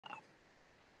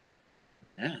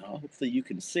Now, hopefully you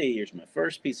can see, here's my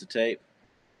first piece of tape.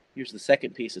 Here's the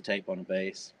second piece of tape on a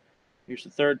bass. Here's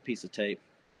the third piece of tape.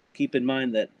 Keep in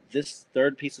mind that this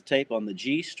third piece of tape on the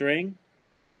G string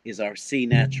is our C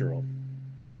natural.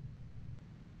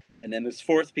 And then this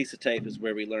fourth piece of tape is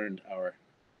where we learned our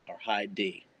high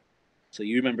D. So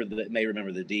you may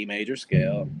remember the D major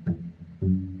scale.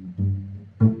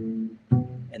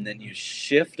 And then you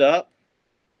shift up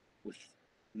with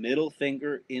middle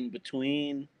finger in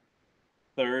between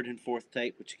third and fourth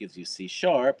tape, which gives you C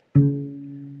sharp.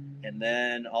 And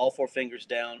then all four fingers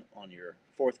down on your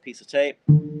fourth piece of tape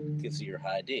gives you your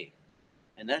high D.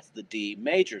 And that's the D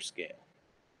major scale.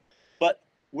 But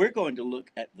we're going to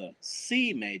look at the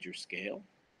C major scale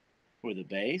for the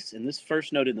bass. And this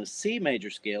first note in the C major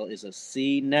scale is a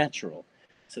C natural.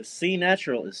 So C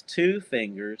natural is two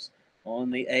fingers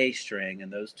on the A string,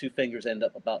 and those two fingers end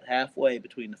up about halfway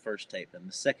between the first tape and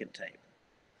the second tape.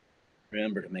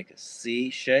 Remember to make a C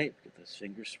shape, get those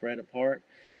fingers spread apart,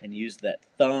 and use that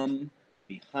thumb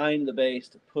behind the bass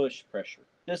to push pressure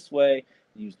this way.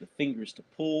 Use the fingers to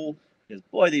pull, because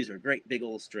boy, these are great big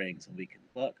old strings, and we can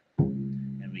pluck,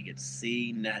 and we get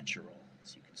C natural.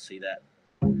 So you can see that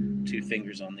two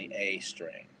fingers on the A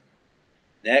string.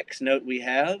 Next note we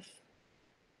have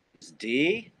is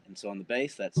D, and so on the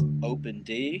bass that's open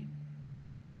D.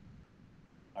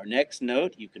 Our next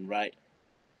note, you can write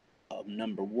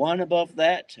number 1 above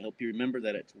that to help you remember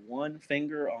that it's one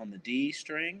finger on the D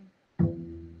string,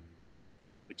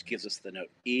 which gives us the note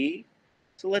E.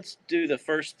 So let's do the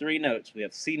first three notes. We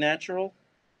have C natural,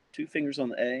 two fingers on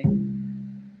the A,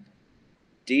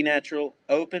 D natural,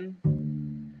 open,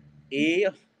 E,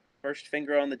 first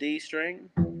finger on the D string.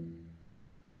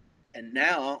 And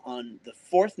now on the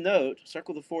fourth note,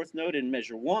 circle the fourth note in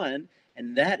measure 1,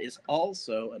 and that is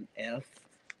also an F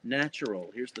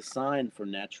natural. Here's the sign for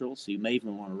natural, so you may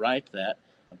even want to write that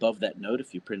above that note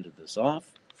if you printed this off.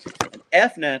 And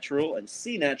F natural and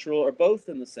C natural are both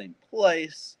in the same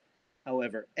place.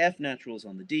 However, F natural is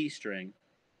on the D string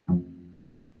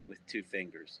with two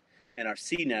fingers, and our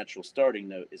C natural starting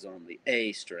note is on the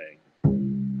A string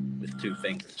with two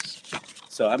fingers.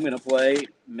 So I'm going to play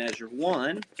measure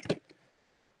 1.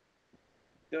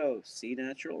 Go C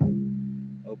natural,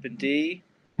 open D,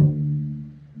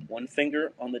 one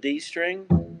finger on the D string,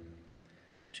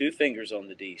 two fingers on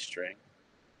the D string,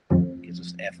 gives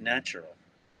us F natural.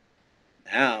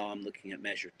 Now I'm looking at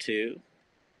measure 2,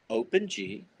 open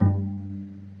G,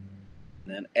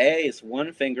 then A is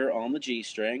one finger on the G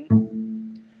string,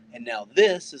 and now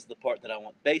this is the part that I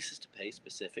want basses to pay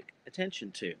specific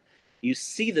attention to. You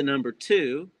see the number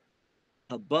 2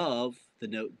 above the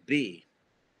note B.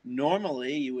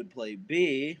 Normally, you would play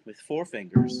B with 4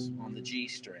 fingers on the G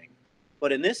string.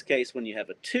 But in this case, when you have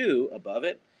a 2 above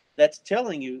it, that's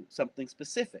telling you something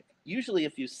specific. Usually,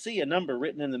 if you see a number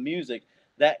written in the music,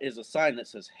 that is a sign that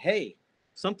says, hey,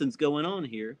 something's going on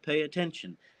here, pay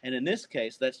attention. And in this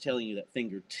case, that's telling you that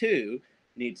finger 2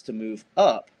 needs to move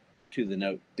up to the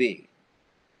note B.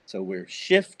 So we're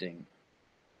shifting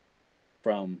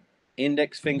from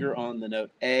index finger on the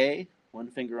note A, one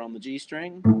finger on the G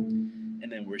string,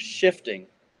 and then we're shifting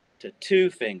to 2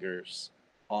 fingers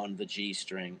on the G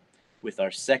string with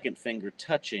our second finger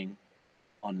touching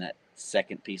on that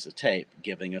second piece of tape,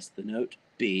 giving us the note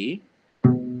B.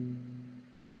 And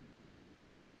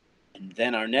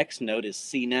then our next note is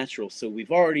C natural. So we've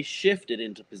already shifted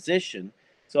into position.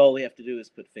 So all we have to do is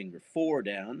put finger 4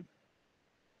 down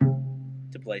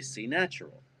to play C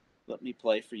natural. Let me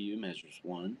play for you measures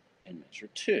 1 and measure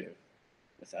 2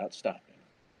 without stopping.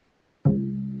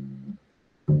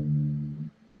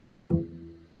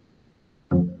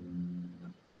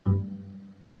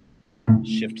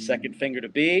 Shift second finger to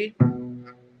B,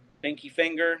 pinky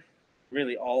finger,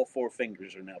 really all 4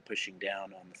 fingers are now pushing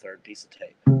down on the third piece of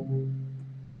tape.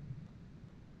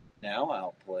 Now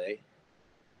I'll play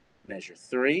measure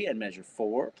 3 and measure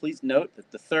 4. Please note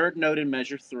that the third note in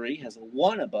measure 3 has a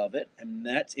 1 above it, and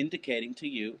that's indicating to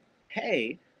you,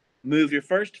 hey, move your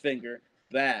first finger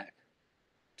back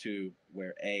to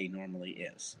where A normally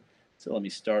is. So let me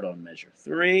start on measure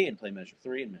 3 and play measure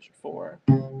 3 and measure 4.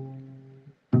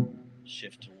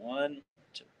 Shift to 1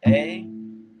 to A.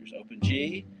 Here's open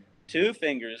G. 2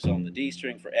 fingers on the D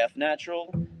string for F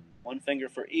natural. 1 finger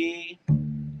for E.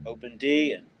 Open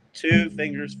D. And 2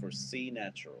 fingers for C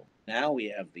natural. Now we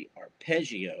have the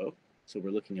arpeggio. So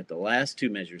we're looking at the last 2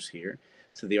 measures here.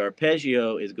 So the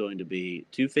arpeggio is going to be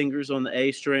 2 fingers on the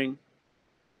A string,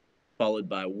 followed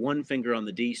by 1 finger on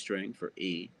the D string for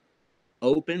E.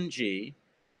 Open G.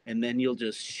 And then you'll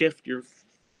just shift your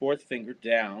 4th finger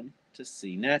down to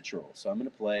C natural. So I'm going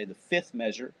to play the 5th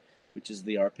measure, which is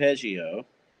the arpeggio.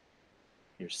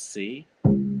 Here's C.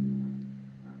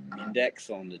 Index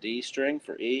on the D string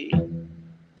for E.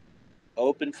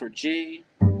 Open for G.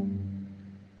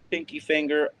 Pinky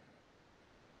finger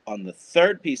on the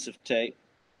third piece of tape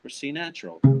for C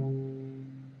natural.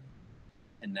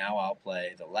 And now I'll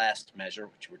play the last measure,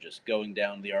 which we're just going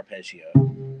down the arpeggio.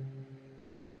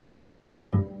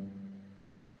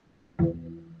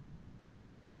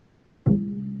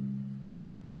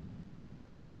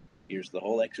 Here's the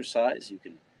whole exercise. You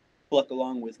can pluck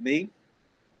along with me.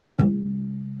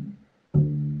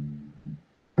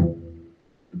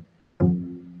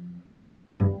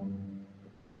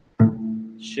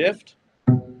 Shift,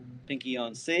 pinky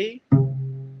on C,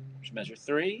 which measure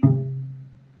 3.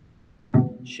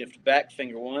 Shift back,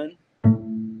 finger 1,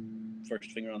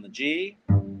 first finger on the G,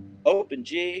 open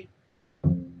G,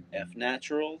 F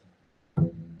natural,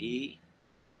 E,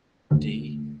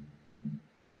 D,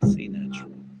 C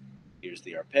natural. Here's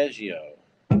the arpeggio.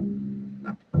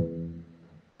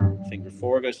 Finger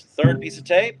 4 goes to the third piece of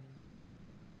tape.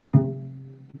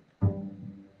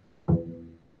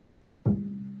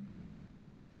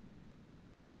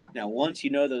 Now, once you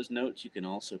know those notes, you can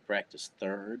also practice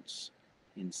thirds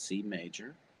in C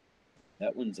major.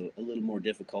 That one's a little more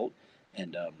difficult,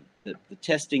 and the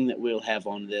testing that we'll have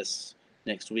on this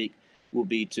next week will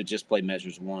be to just play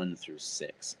measures 1 through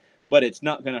 6. But it's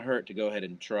not going to hurt to go ahead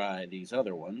and try these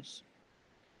other ones.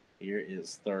 Here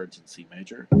is thirds in C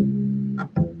major.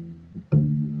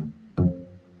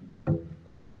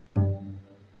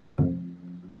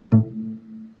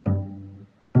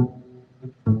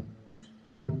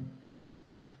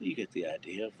 You get the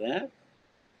idea of that.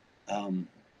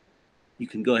 You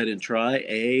can go ahead and try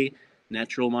A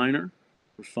natural minor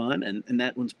for fun, and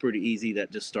that one's pretty easy.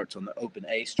 That just starts on the open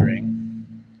A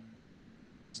string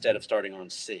instead of starting on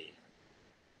C.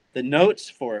 The notes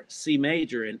for C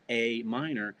major and A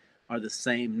minor are the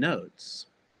same notes.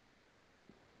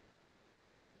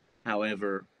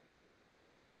 However,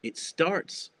 it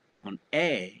starts on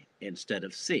A instead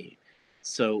of C.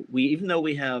 So even though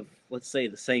we have, let's say,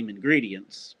 the same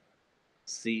ingredients,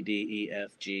 C, D, E,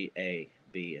 F, G, A,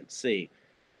 B, and C,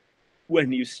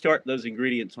 when you start those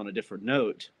ingredients on a different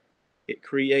note, it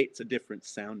creates a different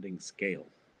sounding scale.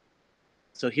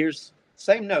 So here's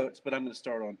same notes, but I'm going to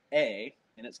start on A,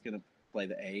 and it's going to play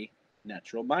the A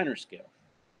natural minor scale,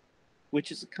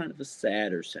 which is kind of a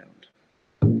sadder sound.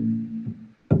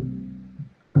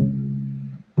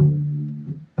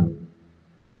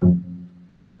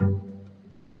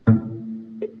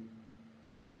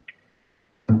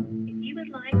 If you would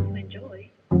like to enjoy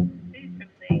food from the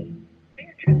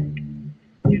fair truck,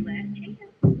 your last chance.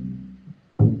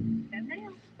 Come now.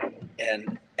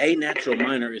 And A natural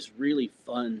minor is really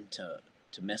fun to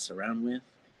mess around with.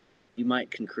 You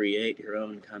can create your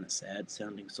own kind of sad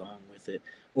sounding song with it.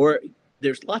 Or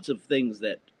there's lots of things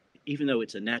that, even though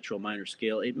it's a natural minor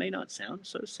scale, it may not sound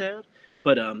so sad,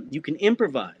 but you can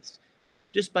improvise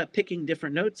just by picking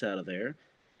different notes out of there.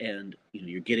 And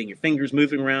you're getting your fingers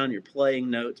moving around, you're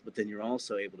playing notes, but then you're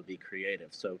also able to be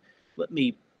creative. So let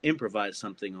me improvise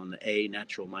something on the A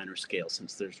natural minor scale,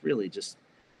 since there's really just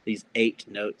these 8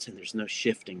 notes and there's no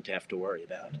shifting to have to worry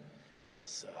about.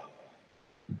 So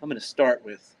I'm going to start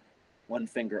with one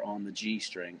finger on the G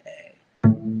string, A.